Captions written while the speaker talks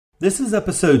This is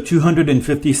episode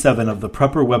 257 of the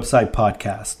Prepper Website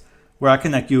Podcast, where I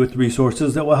connect you with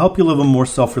resources that will help you live a more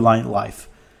self-reliant life.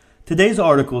 Today's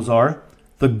articles are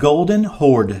The Golden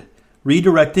Horde,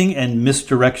 Redirecting and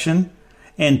Misdirection,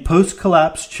 and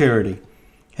Post-Collapse Charity.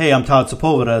 Hey, I'm Todd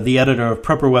Sepulveda, the editor of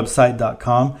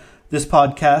PrepperWebsite.com. This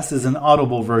podcast is an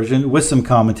audible version with some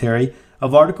commentary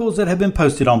of articles that have been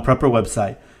posted on Prepper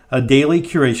Website, a daily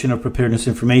curation of preparedness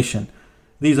information.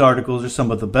 These articles are some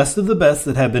of the best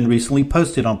that have been recently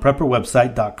posted on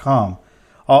PrepperWebsite.com.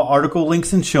 All article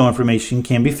links and show information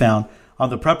can be found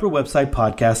on the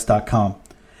PrepperWebsitePodcast.com.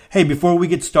 Hey, before we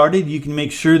get started, you can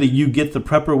make sure that you get the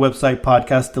Prepper Website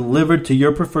Podcast delivered to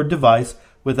your preferred device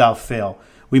without fail.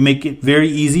 We make it very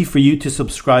easy for you to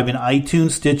subscribe in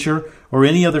iTunes, Stitcher, or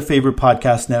any other favorite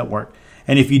podcast network.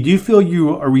 And if you do feel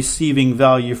you are receiving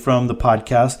value from the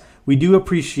podcast, we do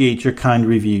appreciate your kind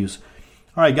reviews.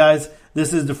 All right, guys.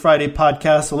 This is the Friday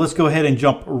podcast, so let's go ahead and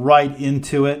jump right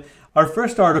into it. Our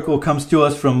first article comes to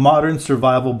us from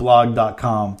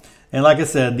modernsurvivalblog.com. And like I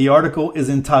said, the article is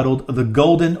entitled The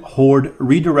Golden Horde,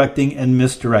 Redirecting and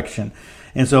Misdirection.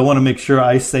 And so I want to make sure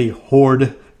I say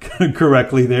horde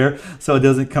correctly there so it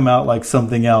doesn't come out like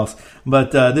something else.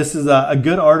 But this is a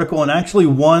good article and actually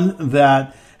one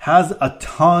that has a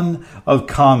ton of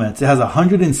comments. It has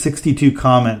 162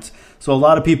 comments. So a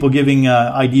lot of people giving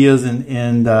ideas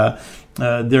and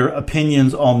their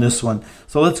opinions on this one.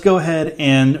 So let's go ahead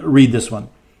and read this one.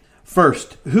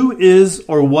 First, who is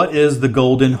or what is the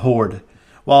Golden Horde?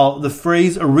 While the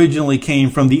phrase originally came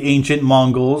from the ancient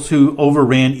Mongols who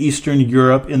overran Eastern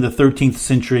Europe in the 13th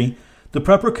century, the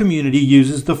prepper community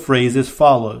uses the phrase as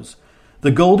follows.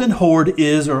 The Golden Horde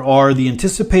is or are the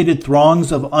anticipated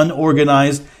throngs of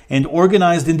unorganized and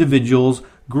organized individuals,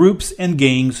 groups, and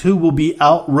gangs who will be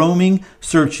out roaming,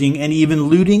 searching, and even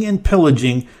looting and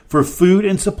pillaging for food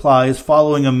and supplies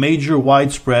following a major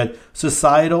widespread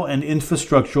societal and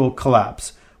infrastructural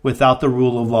collapse without the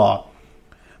rule of law.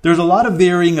 There's a lot of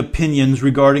varying opinions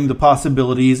regarding the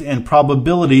possibilities and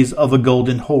probabilities of a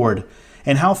Golden Horde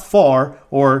and how far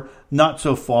or not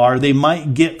so far they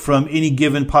might get from any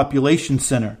given population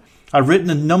center. I've written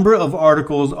a number of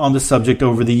articles on the subject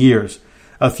over the years.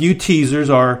 A few teasers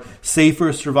are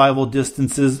safer survival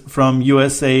distances from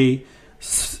USA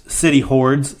city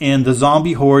hordes and the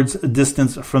zombie hordes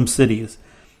distance from cities.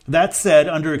 That said,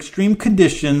 under extreme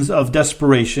conditions of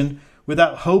desperation,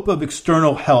 without hope of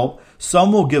external help,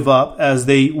 some will give up as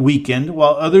they weaken,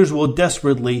 while others will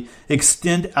desperately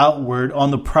extend outward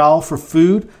on the prowl for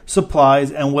food,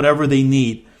 supplies, and whatever they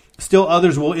need. Still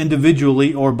others will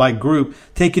individually or by group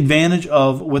take advantage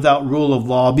of without rule of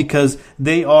law because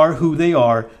they are who they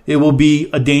are. It will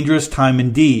be a dangerous time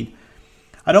indeed.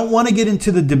 I don't want to get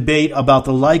into the debate about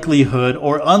the likelihood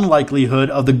or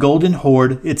unlikelihood of the Golden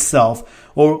Horde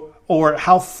itself or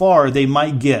how far they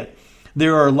might get.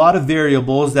 There are a lot of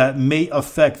variables that may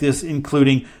affect this,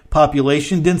 including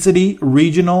population density,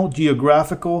 regional,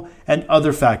 geographical, and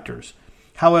other factors.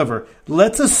 However,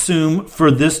 let's assume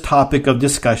for this topic of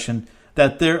discussion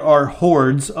that there are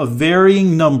hordes of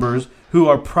varying numbers who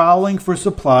are prowling for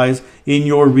supplies in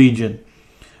your region.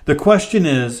 The question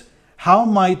is, how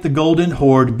might the Golden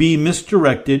Horde be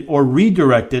misdirected or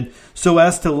redirected so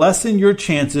as to lessen your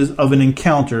chances of an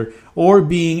encounter or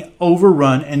being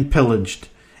overrun and pillaged?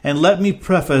 And let me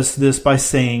preface this by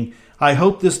saying, I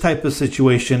hope this type of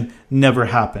situation never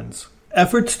happens.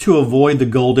 Efforts to avoid the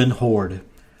Golden Horde.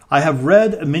 I have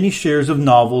read many shares of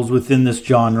novels within this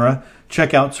genre.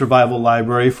 Check out Survival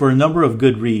Library for a number of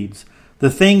good reads. The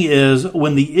thing is,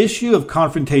 when the issue of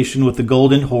confrontation with the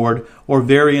Golden Horde or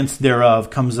variants thereof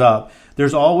comes up,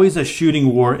 there's always a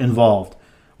shooting war involved.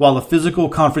 While a physical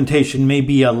confrontation may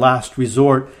be a last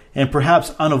resort and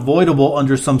perhaps unavoidable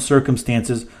under some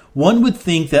circumstances, one would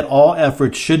think that all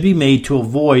efforts should be made to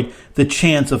avoid the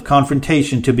chance of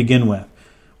confrontation to begin with.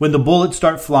 When the bullets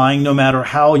start flying, no matter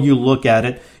how you look at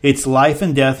it, it's life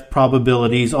and death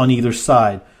probabilities on either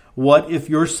side. What if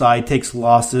your side takes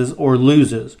losses or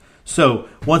loses? So,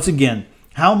 once again,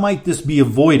 how might this be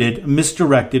avoided,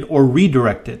 misdirected, or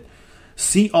redirected?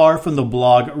 CR from the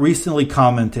blog recently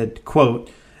commented, quote,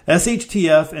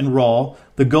 SHTF and RAW,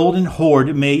 the Golden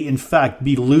Horde may in fact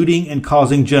be looting and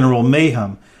causing general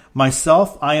mayhem.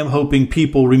 Myself, I am hoping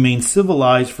people remain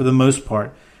civilized for the most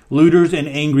part. Looters and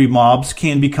angry mobs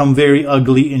can become very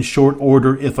ugly in short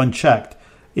order if unchecked.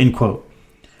 End quote.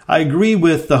 I agree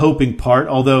with the hoping part,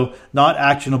 although not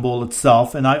actionable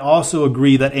itself, and I also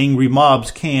agree that angry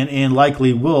mobs can and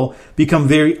likely will become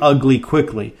very ugly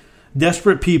quickly.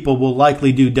 Desperate people will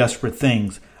likely do desperate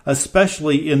things,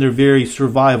 especially in their very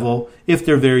survival, if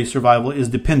their very survival is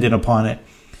dependent upon it.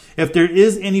 If there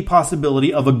is any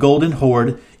possibility of a golden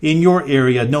horde in your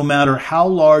area, no matter how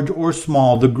large or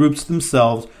small the groups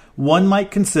themselves, one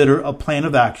might consider a plan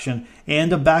of action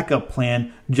and a backup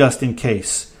plan just in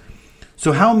case.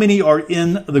 So how many are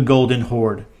in the golden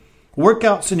horde? Work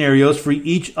out scenarios for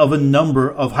each of a number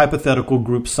of hypothetical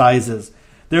group sizes.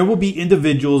 There will be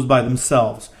individuals by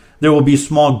themselves. There will be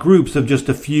small groups of just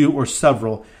a few or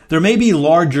several. There may be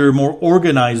larger, more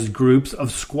organized groups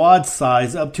of squad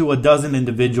size up to a dozen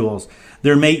individuals.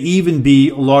 There may even be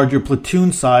larger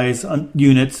platoon size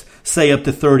units, say up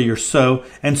to 30 or so,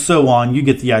 and so on. You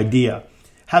get the idea.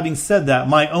 Having said that,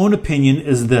 my own opinion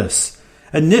is this.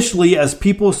 Initially, as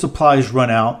people's supplies run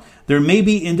out, there may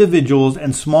be individuals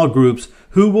and small groups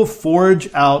who will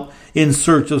forage out in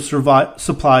search of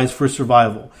supplies for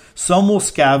survival. Some will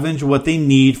scavenge what they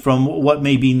need from what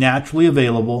may be naturally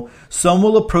available. Some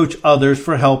will approach others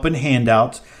for help and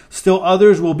handouts. Still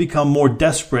others will become more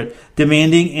desperate,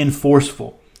 demanding and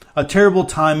forceful. A terrible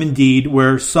time indeed,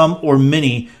 where some or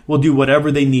many will do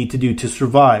whatever they need to do to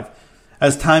survive.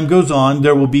 As time goes on,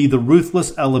 there will be the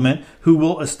ruthless element who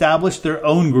will establish their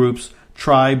own groups,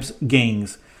 tribes,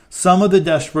 gangs. Some of the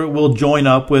desperate will join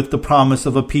up with the promise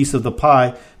of a piece of the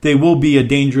pie. They will be a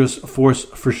dangerous force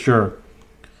for sure.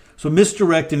 So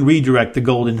misdirect and redirect the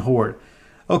golden horde.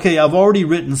 Okay, I've already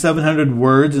written 700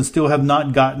 words and still have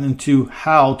not gotten into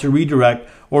how to redirect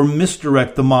or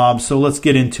misdirect the mob, so let's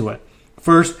get into it.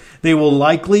 First, they will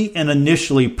likely and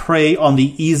initially prey on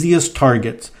the easiest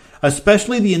targets,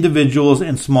 especially the individuals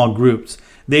and small groups.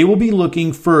 They will be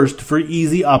looking first for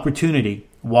easy opportunity.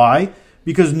 Why?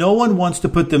 Because no one wants to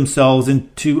put themselves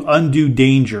into undue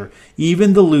danger,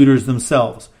 even the looters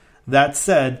themselves. That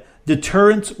said,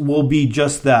 deterrence will be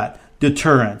just that,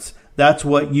 deterrence. That's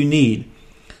what you need.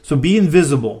 So be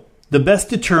invisible. The best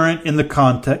deterrent in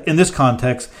this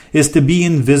context is to be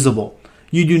invisible.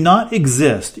 You do not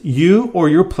exist. You or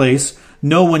your place,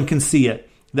 no one can see it.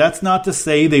 That's not to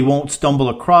say they won't stumble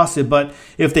across it, but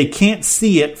if they can't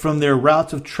see it from their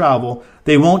routes of travel,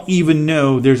 they won't even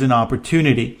know there's an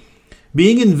opportunity.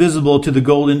 Being invisible to the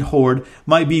golden horde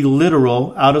might be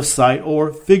literal, out of sight,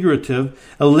 or figurative,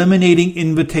 eliminating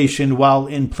invitation while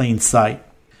in plain sight.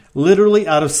 Literally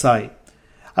out of sight.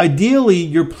 Ideally,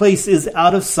 your place is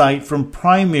out of sight from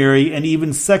primary and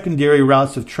even secondary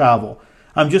routes of travel.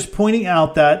 I'm just pointing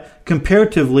out that,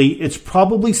 comparatively, it's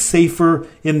probably safer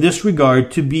in this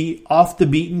regard to be off the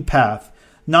beaten path.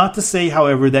 Not to say,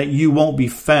 however, that you won't be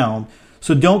found,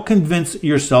 so don't convince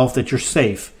yourself that you're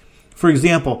safe. For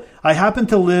example, I happen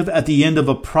to live at the end of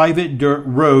a private dirt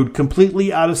road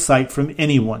completely out of sight from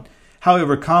anyone.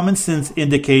 However, common sense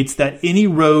indicates that any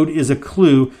road is a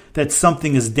clue that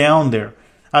something is down there.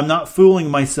 I'm not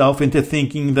fooling myself into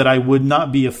thinking that I would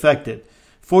not be affected.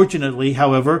 Fortunately,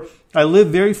 however, I live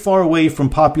very far away from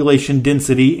population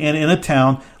density and in a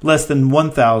town less than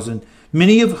 1,000,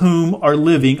 many of whom are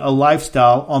living a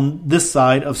lifestyle on this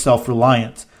side of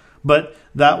self-reliance. But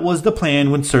that was the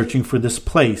plan when searching for this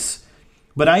place.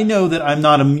 But I know that I'm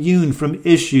not immune from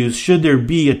issues should there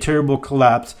be a terrible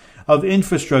collapse of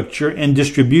infrastructure and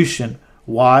distribution.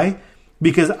 Why?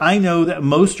 Because I know that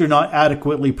most are not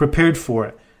adequately prepared for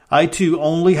it. I too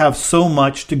only have so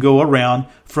much to go around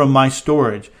from my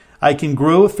storage. I can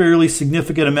grow a fairly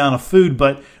significant amount of food,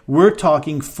 but we're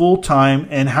talking full time,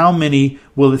 and how many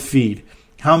will it feed?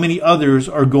 How many others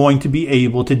are going to be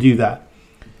able to do that?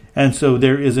 And so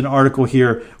there is an article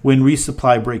here when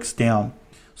resupply breaks down.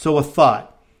 So a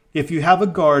thought. If you have a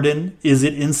garden, is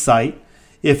it in sight?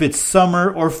 If it's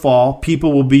summer or fall,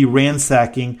 people will be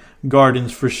ransacking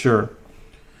gardens for sure.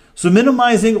 So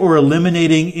minimizing or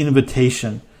eliminating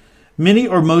invitation. Many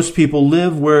or most people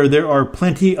live where there are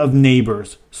plenty of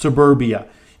neighbors, suburbia.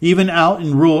 Even out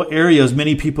in rural areas,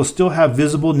 many people still have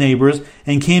visible neighbors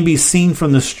and can be seen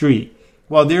from the street.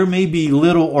 While there may be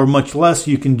little or much less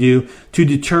you can do to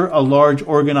deter a large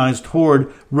organized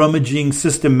horde rummaging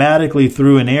systematically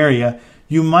through an area,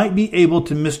 you might be able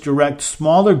to misdirect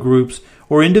smaller groups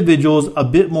or individuals a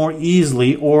bit more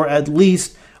easily, or at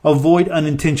least avoid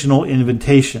unintentional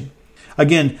invitation.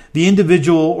 Again, the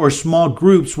individual or small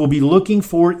groups will be looking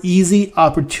for easy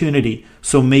opportunity,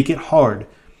 so make it hard.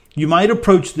 You might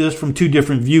approach this from two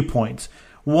different viewpoints.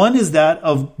 One is that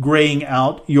of graying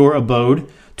out your abode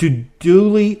to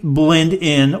duly blend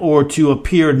in or to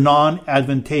appear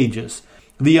non-advantageous.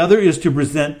 The other is to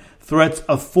present threats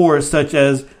of force such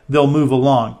as they'll move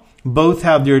along. Both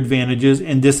have their advantages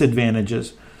and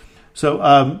disadvantages. So,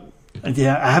 I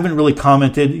haven't really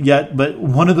commented yet, but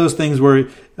one of those things where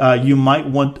you might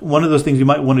want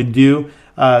to do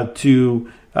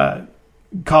to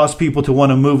cause people to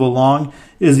want to move along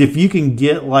is if you can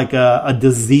get like a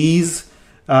disease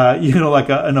like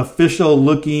an official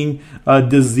looking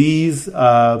disease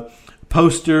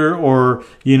poster or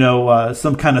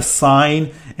some kind of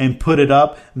sign and put it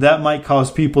up, that might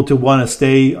cause people to want to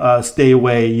stay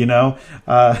away.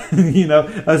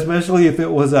 Especially if it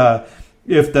was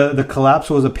if the collapse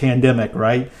was a pandemic,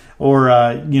 right? Or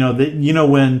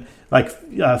when like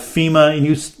FEMA, and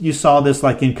you saw this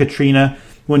like in Katrina,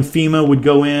 when FEMA would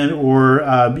go in, or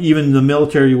even the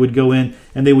military would go in,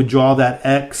 and they would draw that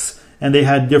X, and they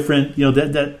had different,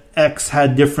 that X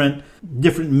had different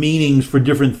meanings for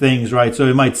different things, right? So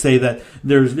it might say that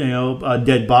there's,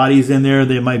 dead bodies in there.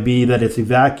 There might be that it's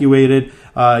evacuated,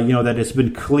 that it's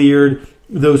been cleared,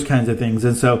 those kinds of things.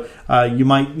 And so you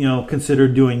might, consider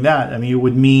doing that. I mean, it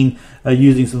would mean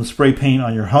using some spray paint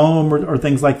on your home or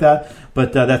things like that,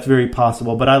 but that's very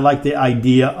possible. But I like the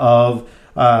idea of,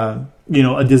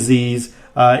 a disease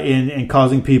and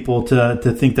causing people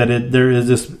to think that there is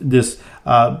this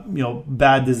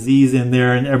bad disease in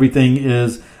there, and everything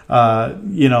is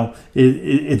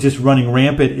it's just running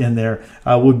rampant in there.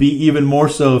 Would be even more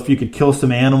so if you could kill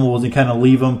some animals and kind of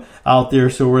leave them out there,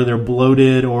 so where they're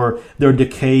bloated or they're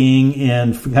decaying,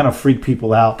 and kind of freak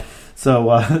people out.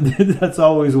 So that's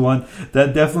always one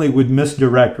that definitely would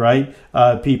misdirect, right?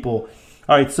 People.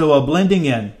 All right, so blending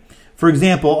in. For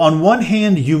example, on one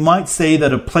hand, you might say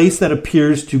that a place that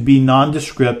appears to be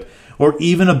nondescript or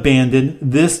even abandoned,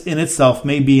 this in itself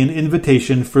may be an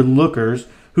invitation for lookers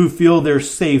who feel they're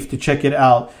safe to check it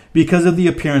out because of the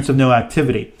appearance of no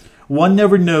activity. One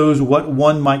never knows what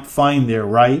one might find there,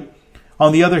 right?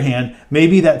 On the other hand,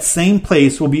 maybe that same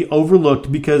place will be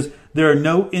overlooked because there are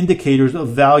no indicators of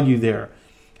value there.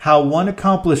 How one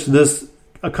accomplishes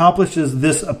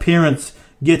this appearance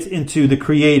gets into the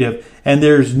creative, and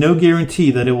there's no guarantee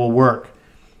that it will work.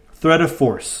 Threat of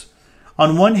force.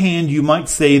 On one hand, you might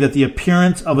say that the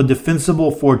appearance of a defensible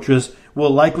fortress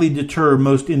will likely deter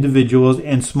most individuals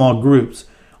and small groups.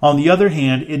 On the other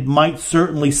hand, it might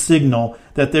certainly signal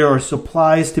that there are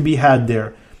supplies to be had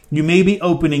there. You may be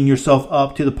opening yourself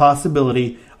up to the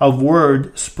possibility of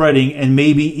word spreading and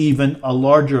maybe even a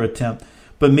larger attempt,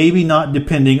 but maybe not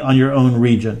depending on your own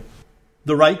region.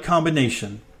 The right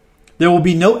combination. There will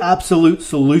be no absolute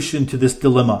solution to this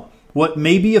dilemma. What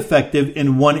may be effective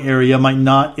in one area might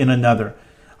not in another.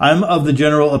 I'm of the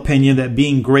general opinion that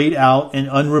being grayed out and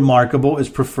unremarkable is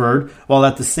preferred, while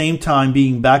at the same time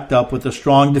being backed up with a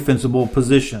strong defensible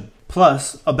position.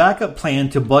 Plus, a backup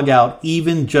plan to bug out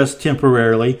even just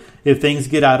temporarily if things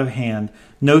get out of hand.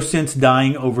 No sense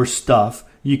dying over stuff.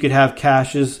 You could have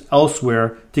caches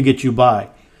elsewhere to get you by.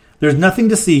 There's nothing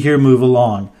to see here, move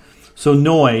along. So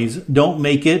noise, don't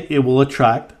make it, it will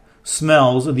attract.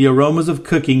 Smells, the aromas of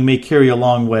cooking may carry a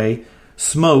long way.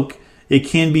 Smoke, it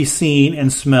can be seen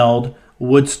and smelled.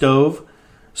 Wood stove.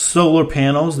 Solar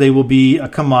panels, they will be a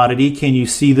commodity. Can you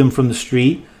see them from the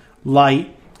street?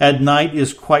 Light, at night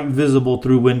is quite visible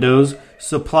through windows.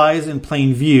 Supplies in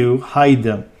plain view, hide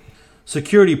them.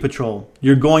 Security patrol,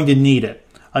 you're going to need it.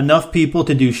 Enough people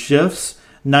to do shifts.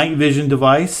 Night vision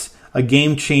device, a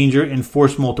game changer and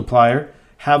force multiplier.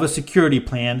 Have a security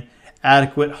plan,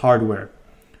 adequate hardware.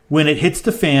 When it hits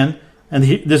the fan, and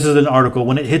this is an article,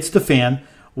 when it hits the fan,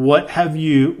 what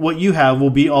you have will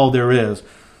be all there is.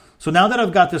 So now that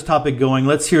I've got this topic going,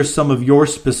 let's hear some of your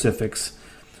specifics.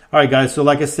 All right, guys. So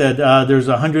like I said, there's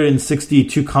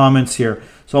 162 comments here.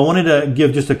 So I wanted to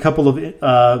give just a couple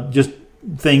of just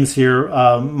things here,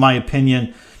 my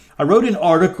opinion. I wrote an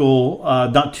article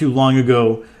not too long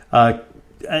ago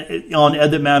on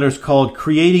Ed That Matters called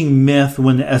Creating Myth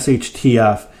When the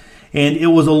SHTF. And it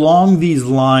was along these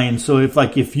lines. So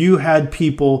if you had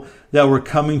people that were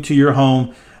coming to your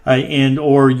home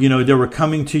they were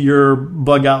coming to your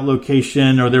bug out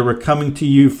location, or they were coming to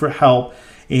you for help,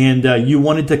 and you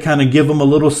wanted to kind of give them a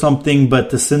little something, but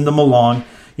to send them along,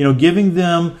 giving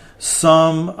them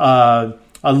some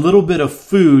a little bit of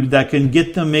food that can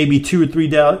get them maybe 2 or 3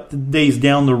 days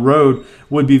down the road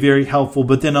would be very helpful.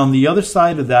 But then on the other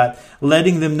side of that,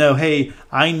 letting them know, hey,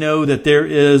 I know that there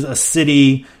is a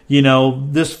city,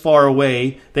 this far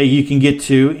away that you can get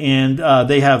to, and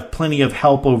they have plenty of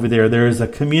help over there. There is a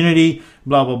community,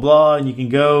 blah, blah, blah, and you can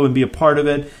go and be a part of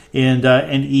it and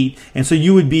eat. And so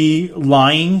you would be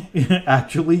lying,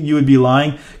 actually,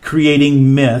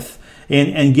 creating myth.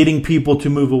 And getting people to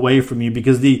move away from you,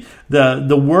 because the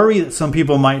worry that some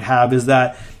people might have is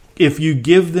that if you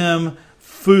give them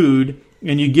food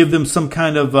and you give them some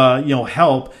kind of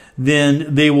help,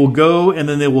 then they will go and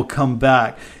then they will come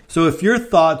back. So if your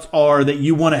thoughts are that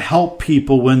you want to help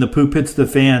people when the poop hits the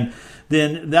fan,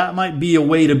 then that might be a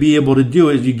way to be able to do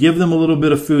it. Is you give them a little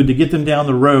bit of food to get them down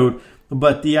the road,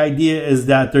 But the idea is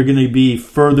that they're going to be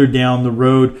further down the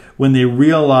road when they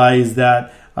realize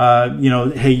that,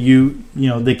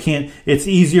 they can't, it's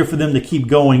easier for them to keep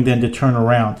going than to turn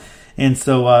around. And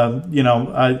so, I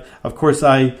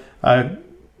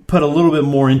put a little bit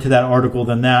more into that article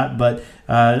than that, but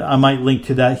I might link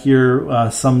to that here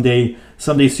someday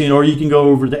soon. Or you can go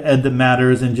over to Ed That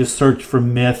Matters and just search for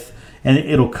myth, and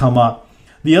it'll come up.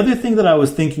 The other thing that I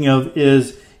was thinking of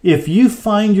is if you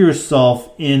find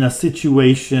yourself in a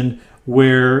situation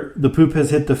where the poop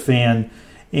has hit the fan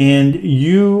and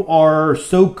you are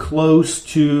so close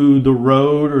to the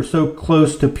road or so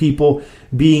close to people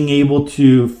being able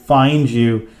to find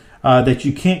you that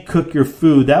you can't cook your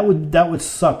food, that would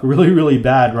suck really, really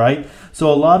bad, right?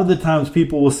 So a lot of the times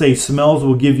people will say smells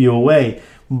will give you away,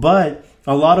 but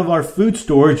a lot of our food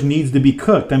storage needs to be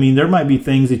cooked. I mean, there might be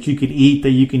things that you could eat that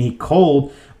you can eat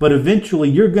cold, but eventually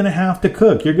you're going to have to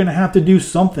cook. You're going to have to do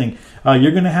something.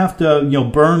 You're going to have to,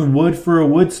 burn wood for a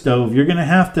wood stove. You're going to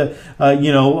have to,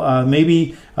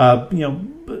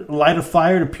 light a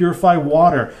fire to purify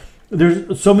water.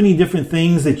 There's so many different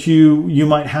things that you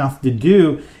might have to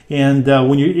do, and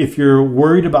if you're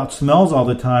worried about smells all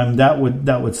the time, that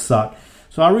would suck.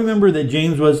 So I remember that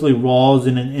James Wesley Rawls,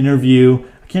 in an interview,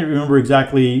 I can't remember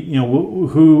exactly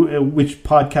which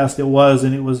podcast it was,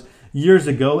 and it was years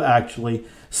ago actually,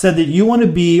 said that you want to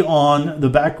be on the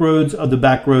back roads of the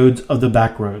back roads of the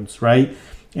back roads, right?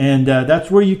 And that's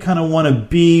where you kind of want to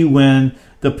be when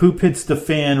the poop hits the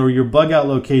fan, or your bug out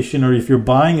location, or if you're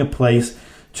buying a place,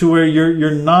 to where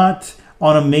you're not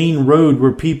on a main road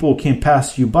where people can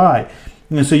pass you by.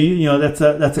 And so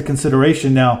that's a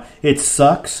consideration. Now, it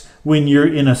sucks when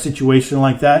you're in a situation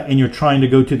like that and you're trying to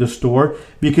go to the store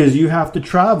because you have to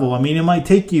travel. I mean, it might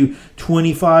take you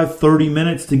 25, 30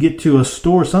 minutes to get to a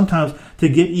store, sometimes to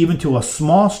get even to a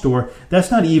small store.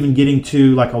 That's not even getting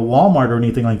to like a Walmart or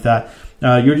anything like that.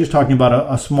 You're just talking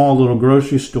about a small little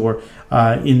grocery store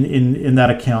in that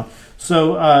account.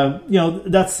 So,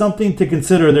 that's something to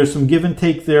consider. There's some give and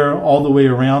take there all the way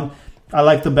around. I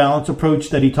like the balance approach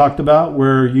that he talked about,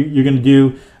 where you're going to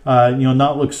do,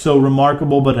 not look so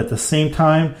remarkable, but at the same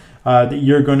time, that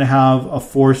you're going to have a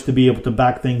force to be able to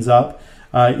back things up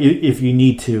if you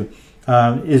need to.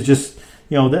 Is just,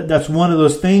 that's one of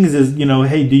those things is,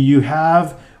 hey, do you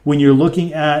have, when you're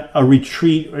looking at a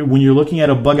retreat, or when you're looking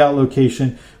at a bug out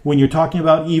location, when you're talking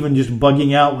about even just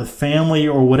bugging out with family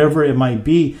or whatever it might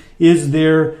be, is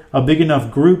there a big enough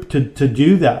group to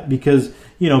do that? Because,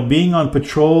 being on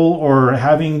patrol or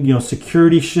having,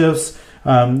 security shifts,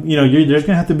 there's going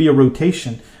to have to be a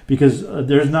rotation because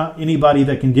there's not anybody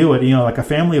that can do it. Like a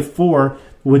family of 4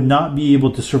 would not be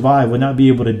able to survive, would not be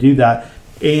able to do that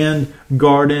and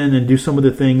garden and do some of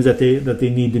the things that they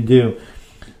need to do.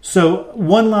 So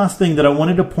one last thing that I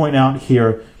wanted to point out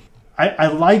here, I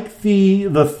like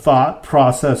the thought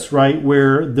process, right,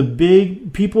 where the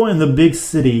big people in the big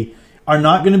city are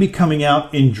not going to be coming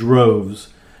out in droves,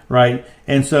 right?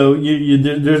 And so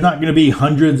there's not going to be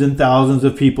hundreds and thousands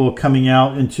of people coming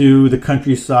out into the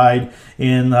countryside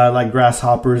and like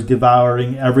grasshoppers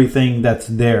devouring everything that's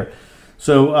there.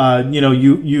 So,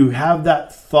 you have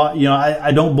that thought,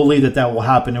 I don't believe that will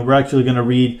happen. And we're actually going to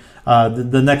read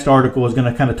the next article is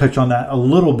going to kind of touch on that a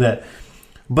little bit.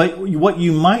 But what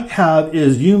you might have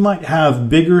is you might have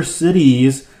bigger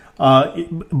cities,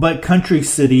 but country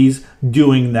cities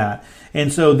doing that.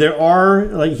 And so there are,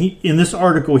 in this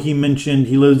article, he mentioned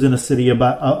he lives in a city of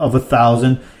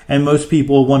 1,000, and most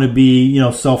people want to be,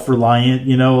 self-reliant,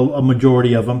 a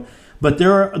majority of them. But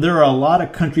there are a lot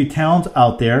of country towns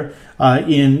out there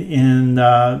in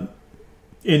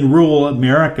rural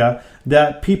America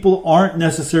that people aren't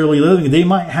necessarily living. They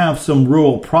might have some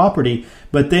rural property,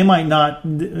 but they might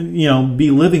not,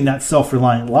 be living that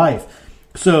self-reliant life.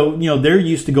 So, they're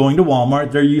used to going to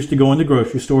Walmart. They're used to going to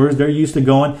grocery stores. They're used to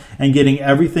going and getting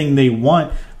everything they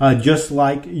want, just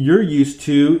like you're used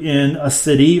to in a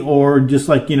city, or just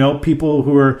like, people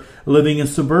who are living in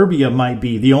suburbia might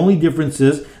be. The only difference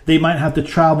is they might have to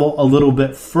travel a little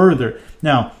bit further.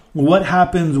 Now, what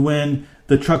happens when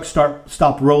the trucks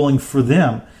stop rolling for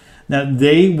them? Now,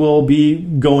 they will be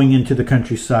going into the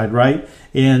countryside, right?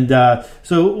 And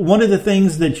so one of the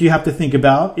things that you have to think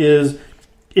about is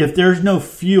if there's no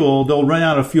fuel, they'll run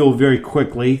out of fuel very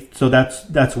quickly. So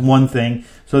that's one thing.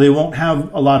 So they won't have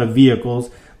a lot of vehicles,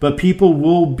 but people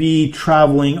will be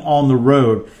traveling on the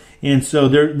road. And so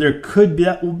there could be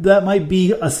that might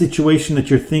be a situation that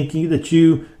you're thinking that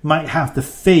you might have to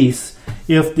face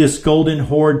if this golden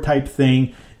horde type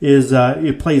thing is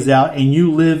it plays out, and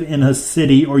you live in a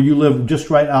city, or you live just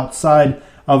right outside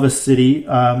of a city,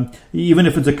 even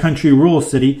if it's a country rural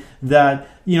city that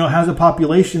has a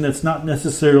population that's not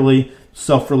necessarily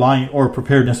self-reliant or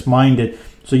preparedness-minded.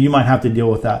 So you might have to deal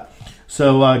with that.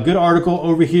 So good article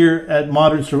over here at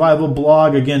Modern Survival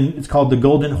blog. Again, it's called The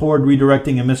Golden Horde,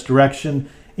 Redirecting and Misdirection.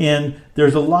 And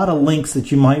there's a lot of links that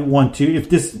you might want to, if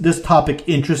this topic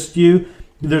interests you,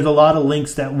 there's a lot of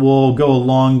links that will go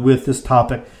along with this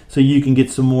topic, so you can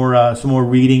get some more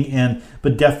reading.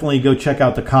 But definitely go check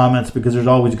out the comments, because there's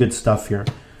always good stuff here.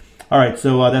 All right,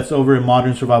 so that's over at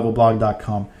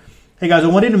modernsurvivalblog.com. Hey guys, I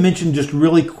wanted to mention just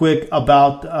really quick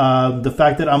about the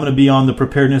fact that I'm going to be on the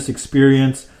Preparedness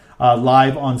Experience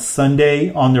live on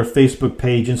Sunday on their Facebook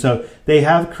page, and so they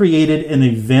have created an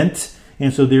event,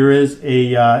 and so there is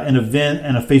an event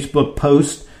and a Facebook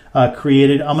post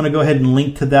created. I'm going to go ahead and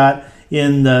link to that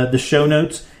in the show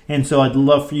notes, and so I'd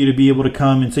love for you to be able to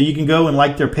come, and so you can go and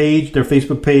like their page, their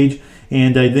Facebook page,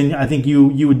 and then I think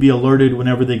you would be alerted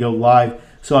whenever they go live.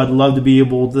 So I'd love to be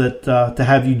able to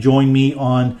have you join me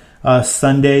on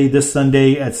this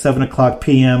Sunday at 7 o'clock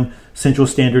p.m. Central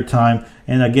Standard Time,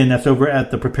 and again, that's over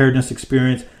at the Preparedness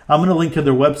Experience. I'm going to link to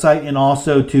their website and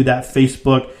also to that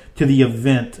Facebook, to the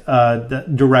event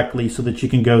directly, so that you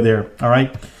can go there. All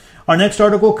right. Our next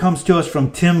article comes to us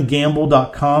from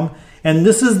timgamble.com. And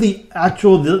this is the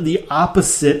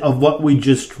opposite of what we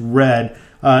just read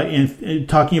in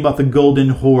talking about the Golden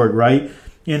Horde, right?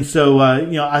 And so,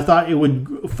 I thought it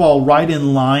would fall right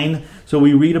in line. So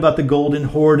we read about the Golden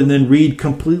Horde and then read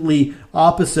completely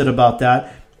opposite about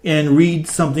that and read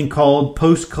something called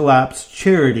post-collapse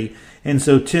charity. And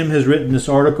so Tim has written this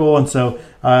article, and so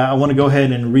I want to go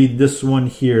ahead and read this one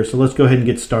here. So let's go ahead and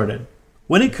get started.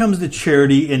 When it comes to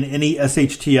charity in any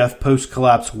SHTF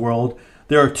post-collapse world,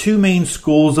 there are two main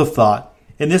schools of thought.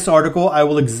 In this article, I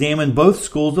will examine both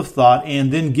schools of thought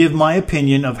and then give my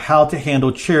opinion of how to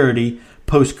handle charity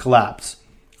post-collapse.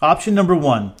 Option number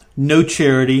 1, no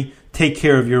charity, take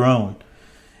care of your own.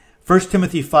 1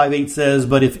 Timothy 5:8 says,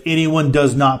 "But if anyone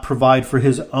does not provide for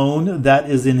his own, that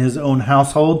is in his own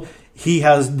household, he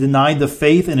has denied the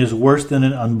faith and is worse than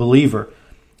an unbeliever."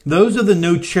 Those of the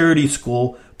no charity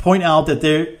school point out that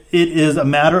it is a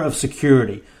matter of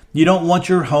security. You don't want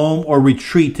your home or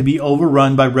retreat to be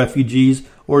overrun by refugees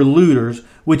or looters,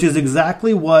 which is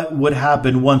exactly what would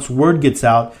happen once word gets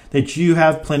out that you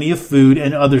have plenty of food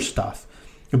and other stuff.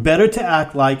 Better to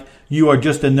act like you are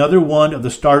just another one of the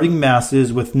starving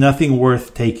masses with nothing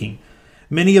worth taking.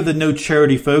 Many of the no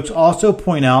charity folks also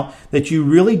point out that you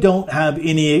really don't have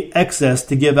any excess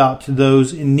to give out to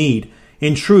those in need.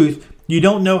 In truth, you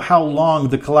don't know how long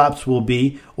the collapse will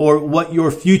be or what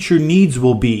your future needs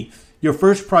will be. Your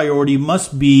first priority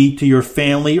must be to your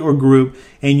family or group,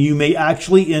 and you may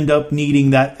actually end up needing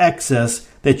that excess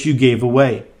that you gave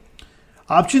away.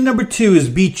 Option number 2 is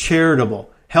be charitable.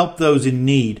 Help those in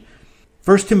need.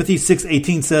 1 Timothy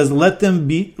 6:18 says, let them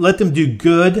do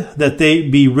good, that they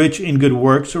be rich in good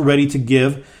works, ready to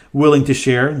give, willing to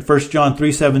share. And 1 John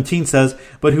 3:17 says,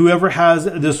 but whoever has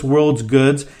this world's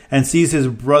goods and sees his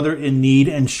brother in need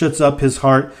and shuts up his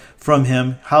heart from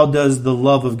him, how does the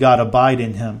love of God abide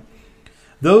in him?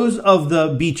 Those of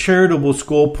the be charitable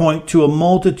school point to a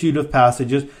multitude of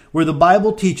passages where the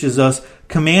Bible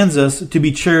commands us to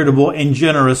be charitable and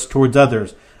generous towards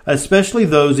others, especially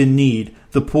those in need,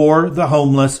 the poor, the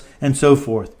homeless, and so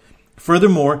forth.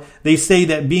 Furthermore, they say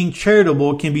that being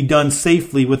charitable can be done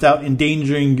safely without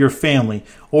endangering your family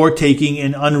or taking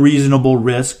an unreasonable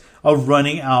risk of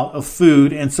running out of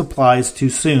food and supplies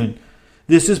too soon.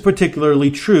 This is particularly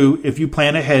true if you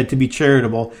plan ahead to be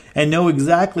charitable and know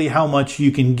exactly how much you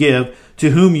can give, to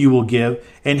whom you will give,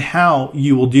 and how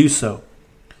you will do so.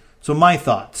 So my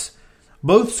thoughts.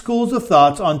 Both schools of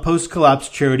thoughts on post-collapse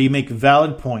charity make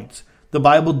valid points. The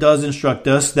Bible does instruct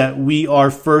us that we are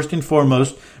first and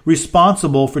foremost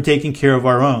responsible for taking care of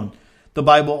our own. The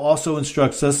Bible also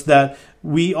instructs us that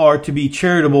we are to be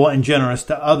charitable and generous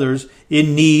to others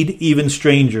in need, even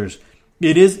strangers.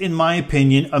 It is, in my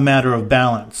opinion, a matter of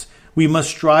balance. We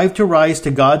must strive to rise to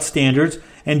God's standards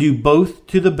and do both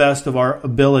to the best of our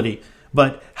ability.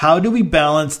 But how do we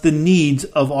balance the needs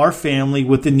of our family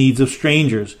with the needs of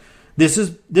strangers?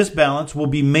 This balance will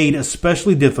be made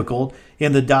especially difficult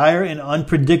in the dire and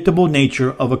unpredictable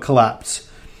nature of a collapse.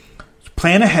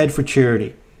 Plan ahead for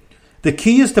charity. The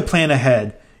key is to plan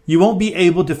ahead. You won't be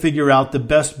able to figure out the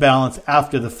best balance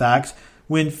after the facts,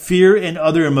 when fear and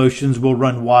other emotions will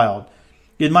run wild.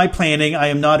 In my planning, I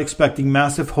am not expecting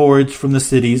massive hordes from the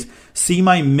cities. See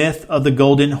my Myth of the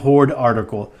Golden Horde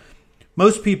article.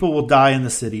 Most people will die in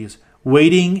the cities,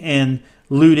 waiting and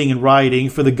looting and rioting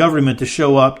for the government to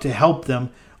show up to help them,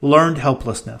 learned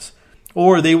helplessness.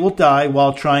 Or they will die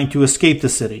while trying to escape the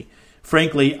city.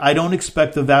 Frankly, I don't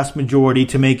expect the vast majority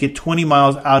to make it 20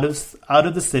 miles out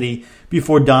of the city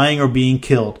before dying or being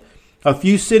killed. A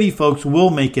few city folks will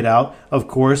make it out, of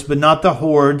course, but not the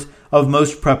hordes of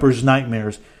most preppers'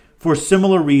 nightmares. For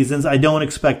similar reasons, I don't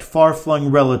expect far-flung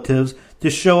relatives to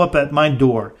show up at my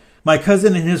door. My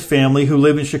cousin and his family who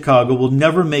live in Chicago will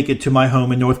never make it to my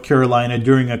home in North Carolina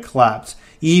during a collapse,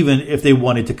 even if they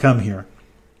wanted to come here.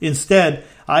 Instead,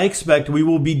 I expect we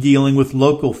will be dealing with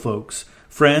local folks,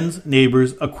 friends,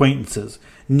 neighbors, acquaintances,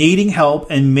 needing help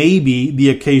and maybe the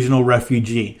occasional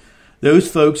refugee.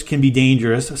 Those folks can be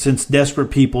dangerous since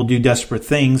desperate people do desperate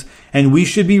things, and we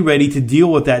should be ready to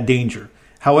deal with that danger.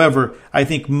 However, I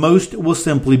think most will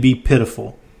simply be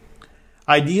pitiful.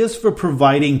 Ideas for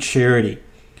providing charity.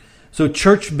 So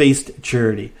church-based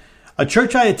charity. A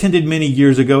church I attended many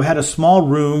years ago had a small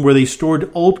room where they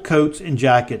stored old coats and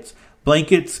jackets,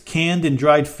 blankets, canned and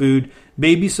dried food,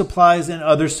 baby supplies, and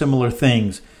other similar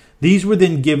things. These were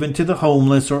then given to the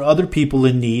homeless or other people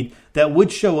in need that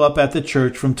would show up at the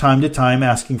church from time to time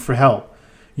asking for help.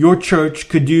 Your church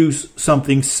could do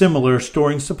something similar,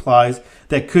 storing supplies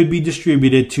that could be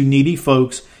distributed to needy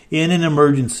folks in an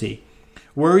emergency.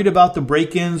 Worried about the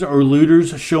break-ins or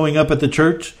looters showing up at the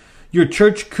church? Your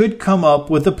church could come up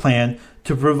with a plan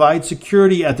to provide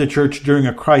security at the church during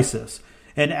a crisis.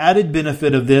 An added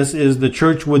benefit of this is the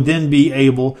church would then be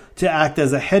able to act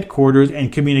as a headquarters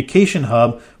and communication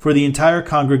hub for the entire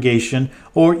congregation,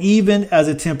 or even as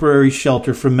a temporary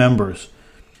shelter for members.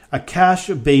 A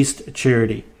cash-based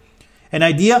charity. An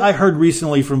idea I heard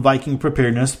recently from Viking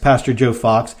Preparedness, Pastor Joe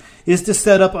Fox, is to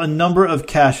set up a number of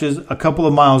caches a couple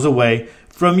of miles away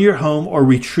from your home or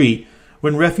retreat.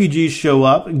 When refugees show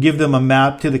up, give them a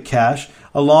map to the cache,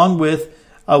 along with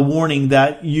a warning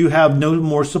that you have no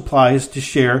more supplies to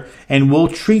share and will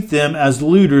treat them as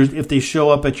looters if they show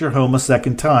up at your home a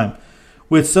second time.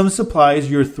 With some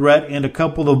supplies, your threat, and a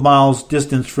couple of miles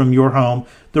distance from your home,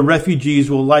 the refugees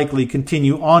will likely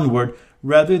continue onward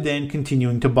rather than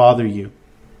continuing to bother you.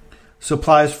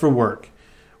 Supplies for work.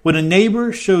 When a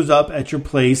neighbor shows up at your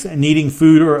place needing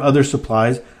food or other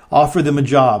supplies, offer them a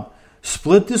job.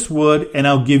 Split this wood and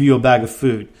I'll give you a bag of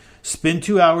food. Spend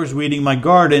 2 hours weeding my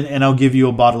garden and I'll give you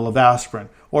a bottle of aspirin,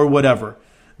 or whatever.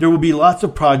 There will be lots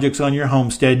of projects on your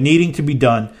homestead needing to be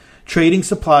done. Trading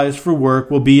supplies for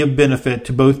work will be of benefit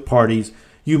to both parties.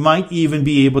 You might even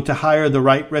be able to hire the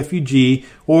right refugee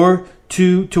or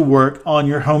two to work on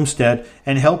your homestead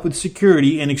and help with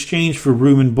security in exchange for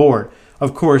room and board.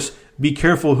 Of course, be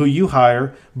careful who you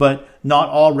hire, but not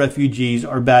all refugees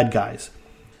are bad guys.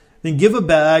 Then give a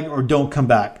bag or don't come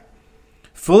back.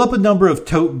 Fill up a number of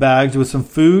tote bags with some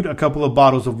food, a couple of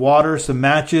bottles of water, some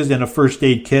matches, and a first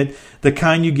aid kit, the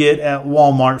kind you get at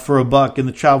Walmart for $1 in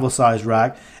the travel size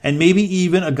rack, and maybe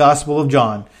even a Gospel of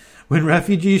John. When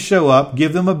refugees show up,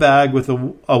 give them a bag with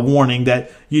a warning that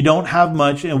you don't have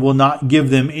much and will not give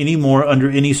them any more under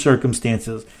any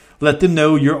circumstances. Let them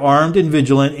know you're armed and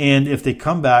vigilant, and if they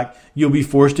come back, you'll be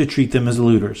forced to treat them as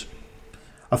looters.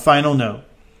 A final note.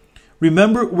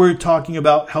 Remember, we're talking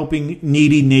about helping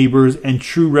needy neighbors and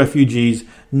true refugees,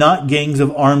 not gangs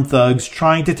of armed thugs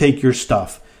trying to take your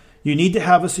stuff. You need to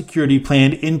have a security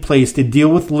plan in place to deal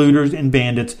with looters and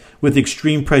bandits with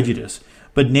extreme prejudice.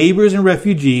 But neighbors and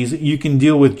refugees you can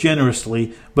deal with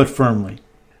generously but firmly.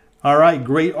 All right,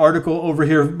 great article over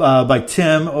here by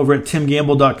Tim over at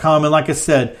timgamble.com. And like I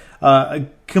said, a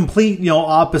complete,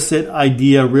 opposite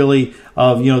idea really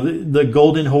of, the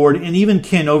Golden Horde. And even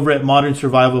Ken over at Modern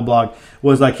Survival Blog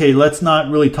was like, hey, let's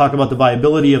not really talk about the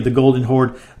viability of the Golden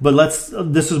Horde, but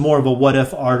this is more of a what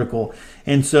if article.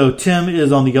 And so Tim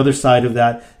is on the other side of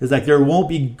that, is like there won't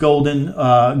be golden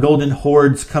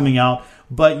hordes coming out,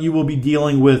 but you will be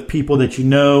dealing with people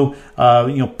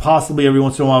that possibly every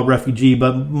once in a while refugee,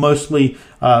 but mostly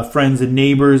friends and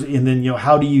neighbors. And then,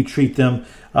 how do you treat them,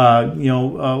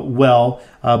 well,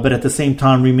 but at the same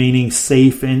time remaining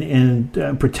safe and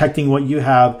protecting what you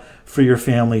have for your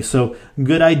family. So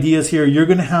good ideas here. You're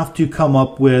going to have to come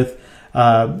up with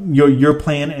your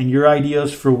plan and your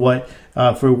ideas for what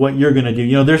you're going to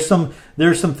do. There's some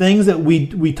things that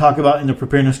we talk about in the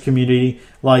preparedness community,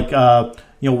 like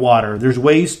water. There's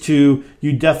ways you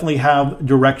definitely have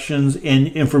directions and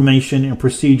information and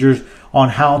procedures on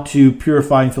how to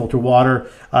purify and filter water,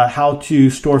 how to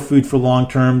store food for long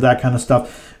term, that kind of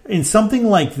stuff. In something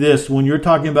like this, when you're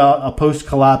talking about a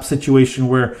post-collapse situation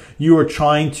where you are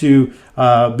trying to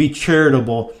be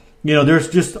charitable, there's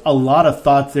just a lot of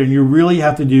thoughts there, and you really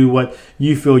have to do what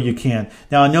you feel you can.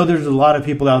 Now, I know there's a lot of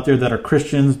people out there that are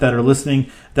Christians, that are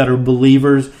listening, that are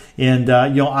believers, and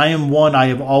I am one. I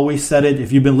have always said it.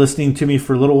 If you've been listening to me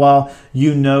for a little while,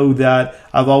 you know that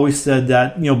I've always said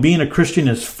that being a Christian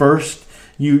is first.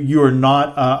 You are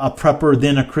not a prepper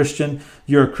then a Christian.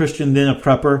 You're a Christian then a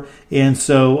prepper. And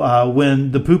so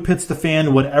when the poop hits the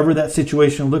fan, whatever that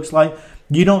situation looks like,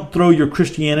 you don't throw your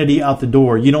Christianity out the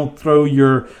door. You don't throw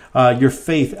your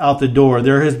faith out the door.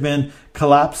 There has been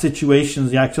collapse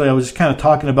situations. Actually, I was just kind of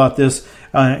talking about this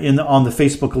on the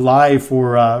Facebook Live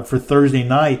for Thursday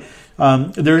night.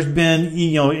 There's been,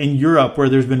 in Europe where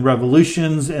there's been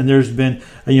revolutions, and there's been,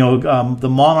 the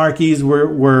monarchies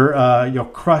were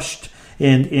crushed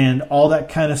and all that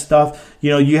kind of stuff.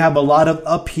 You have a lot of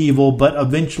upheaval, but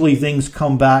eventually things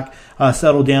come back,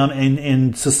 settle down,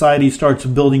 and society starts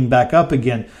building back up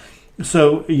again.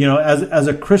 So, as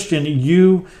a Christian,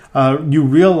 you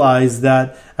realize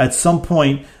that at some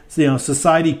point,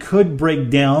 society could break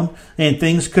down and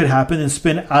things could happen and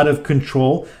spin out of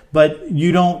control. But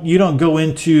you don't go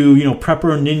into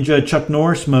prepper ninja Chuck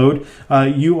Norris mode.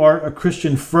 You are a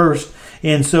Christian first,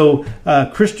 and so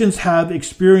Christians have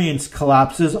experienced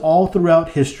collapses all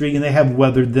throughout history, and they have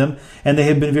weathered them, and they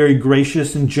have been very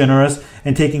gracious and generous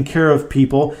and taking care of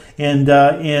people, and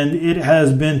it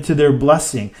has been to their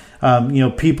blessing.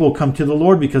 People come to the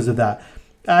Lord because of that.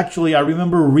 Actually, I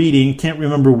remember reading, can't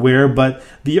remember where, but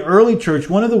the early church,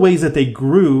 one of the ways that they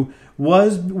grew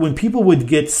was when people would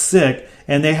get sick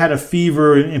and they had a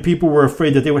fever and people were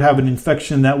afraid that they would have an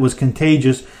infection that was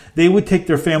contagious, they would take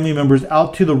their family members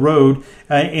out to the road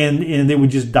and they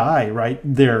would just die right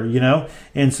there,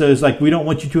 And so it's like, we don't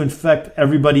want you to infect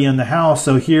everybody in the house.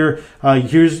 So here's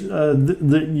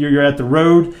you're at the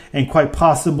road, and quite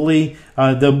possibly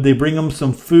they bring them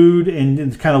some food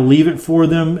and kind of leave it for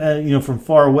them, from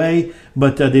far away,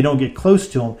 but they don't get close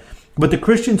to them. But the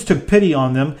Christians took pity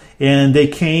on them, and they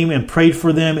came and prayed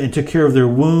for them and took care of their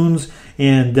wounds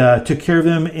and took care of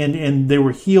them, and they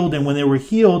were healed. And when they were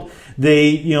healed,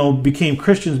 they became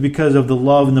Christians because of the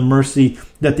love and the mercy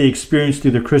that they experienced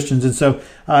through the Christians. And so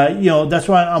that's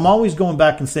why I'm always going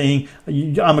back and saying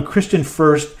I'm a Christian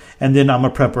first, and then I'm a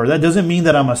prepper. That doesn't mean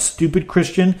that I'm a stupid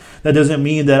Christian. That doesn't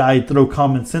mean that I throw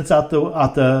common sense out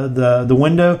the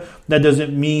window. That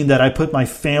doesn't mean that I put my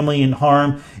family in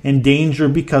harm and danger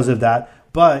because of that.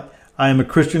 But I am a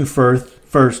Christian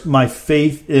first. My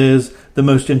faith is the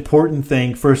most important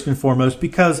thing, first and foremost,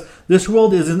 because this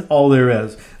world isn't all there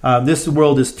is. This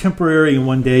world is temporary, and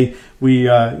one day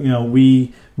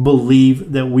we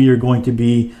believe that we are going to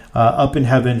be up in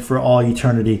heaven for all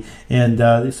eternity.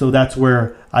 And so that's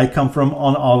where I come from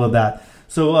on all of that.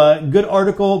 So good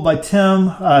article by Tim.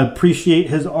 I appreciate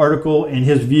his article and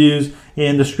his views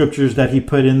and the scriptures that he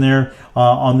put in there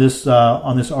on this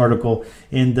article,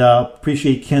 and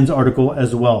appreciate Ken's article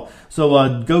as well.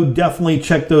 So go definitely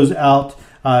check those out.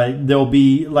 There'll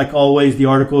be, like always, the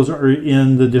articles are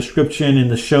in the description in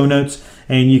the show notes,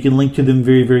 and you can link to them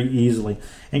very, very easily.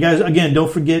 And guys, again,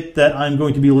 don't forget that I'm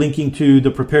going to be linking to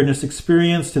the Preparedness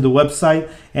Experience, to the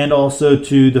website, and also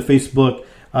to the Facebook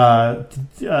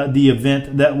the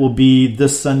event that will be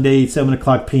this Sunday, 7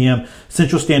 o'clock p.m.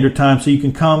 Central Standard Time. So you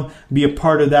can come, be a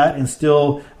part of that, and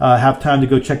still have time to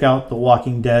go check out The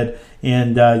Walking Dead.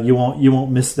 And you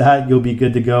won't miss that. You'll be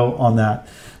good to go on that.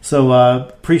 So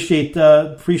appreciate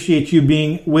you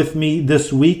being with me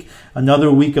this week.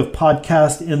 Another week of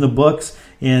podcast in the books.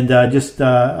 And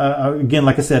again,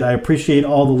 like I said, I appreciate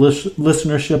all the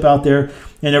listenership out there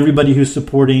and everybody who's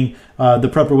supporting the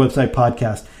Prepper Website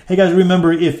podcast. Hey guys,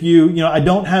 remember, if I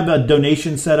don't have a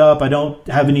donation set up. I don't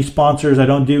have any sponsors. I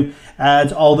don't do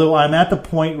ads, although I'm at the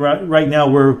point right now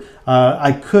where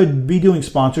I could be doing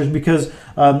sponsors because,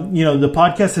 the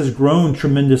podcast has grown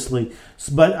tremendously,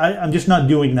 but I'm just not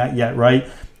doing that yet, right?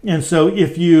 And so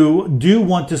if you do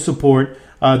want to support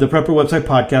the Prepper Website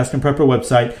podcast and Prepper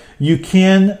Website, you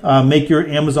can make your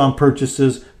Amazon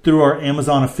purchases through our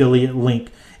Amazon affiliate link.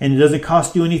 And it doesn't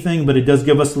cost you anything, but it does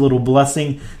give us a little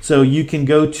blessing. So you can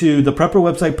go to the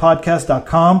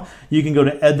prepperwebsitepodcast.com. You can go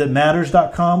to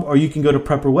edthatmatters.com, or you can go to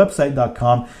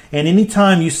prepperwebsite.com. And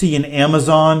anytime you see an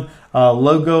Amazon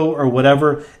logo or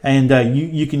whatever, and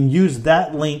you can use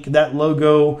that link, that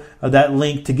logo, that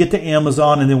link to get to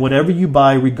Amazon, and then whatever you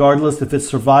buy, regardless if it's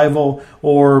survival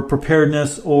or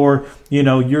preparedness or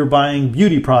you're buying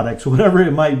beauty products, whatever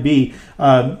it might be,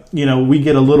 we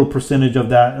get a little percentage of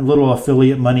that, a little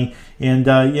affiliate money, and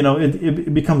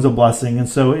it becomes a blessing. And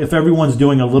so if everyone's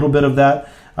doing a little bit of that,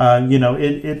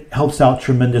 it helps out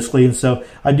tremendously. And so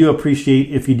I do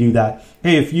appreciate if you do that.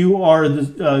 Hey, if you are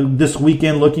this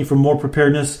weekend looking for more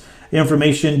preparedness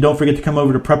information, don't forget to come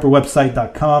over to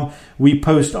prepperwebsite.com. We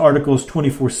post articles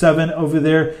 24/7 over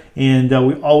there, and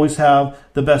we always have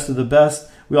the best of the best.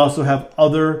 We also have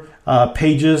other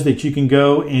pages that you can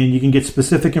go and you can get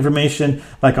specific information,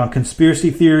 like on conspiracy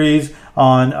theories,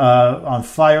 on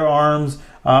firearms,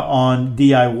 on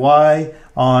DIY,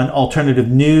 on alternative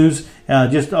news,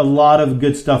 just a lot of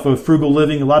good stuff of frugal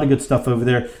living, a lot of good stuff over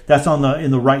there. That's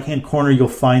in the right-hand corner. You'll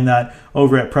find that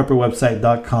over at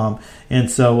prepperwebsite.com. And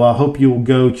so I hope you'll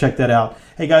go check that out.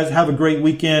 Hey guys, have a great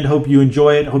weekend. Hope you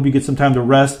enjoy it. Hope you get some time to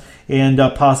rest and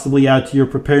possibly add to your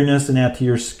preparedness and add to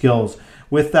your skills.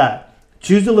 With that,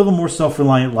 choose to live a more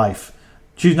self-reliant life.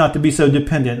 Choose not to be so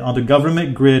dependent on the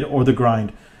government, grid, or the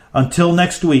grind. Until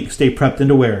next week, stay prepped and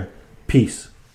aware. Peace.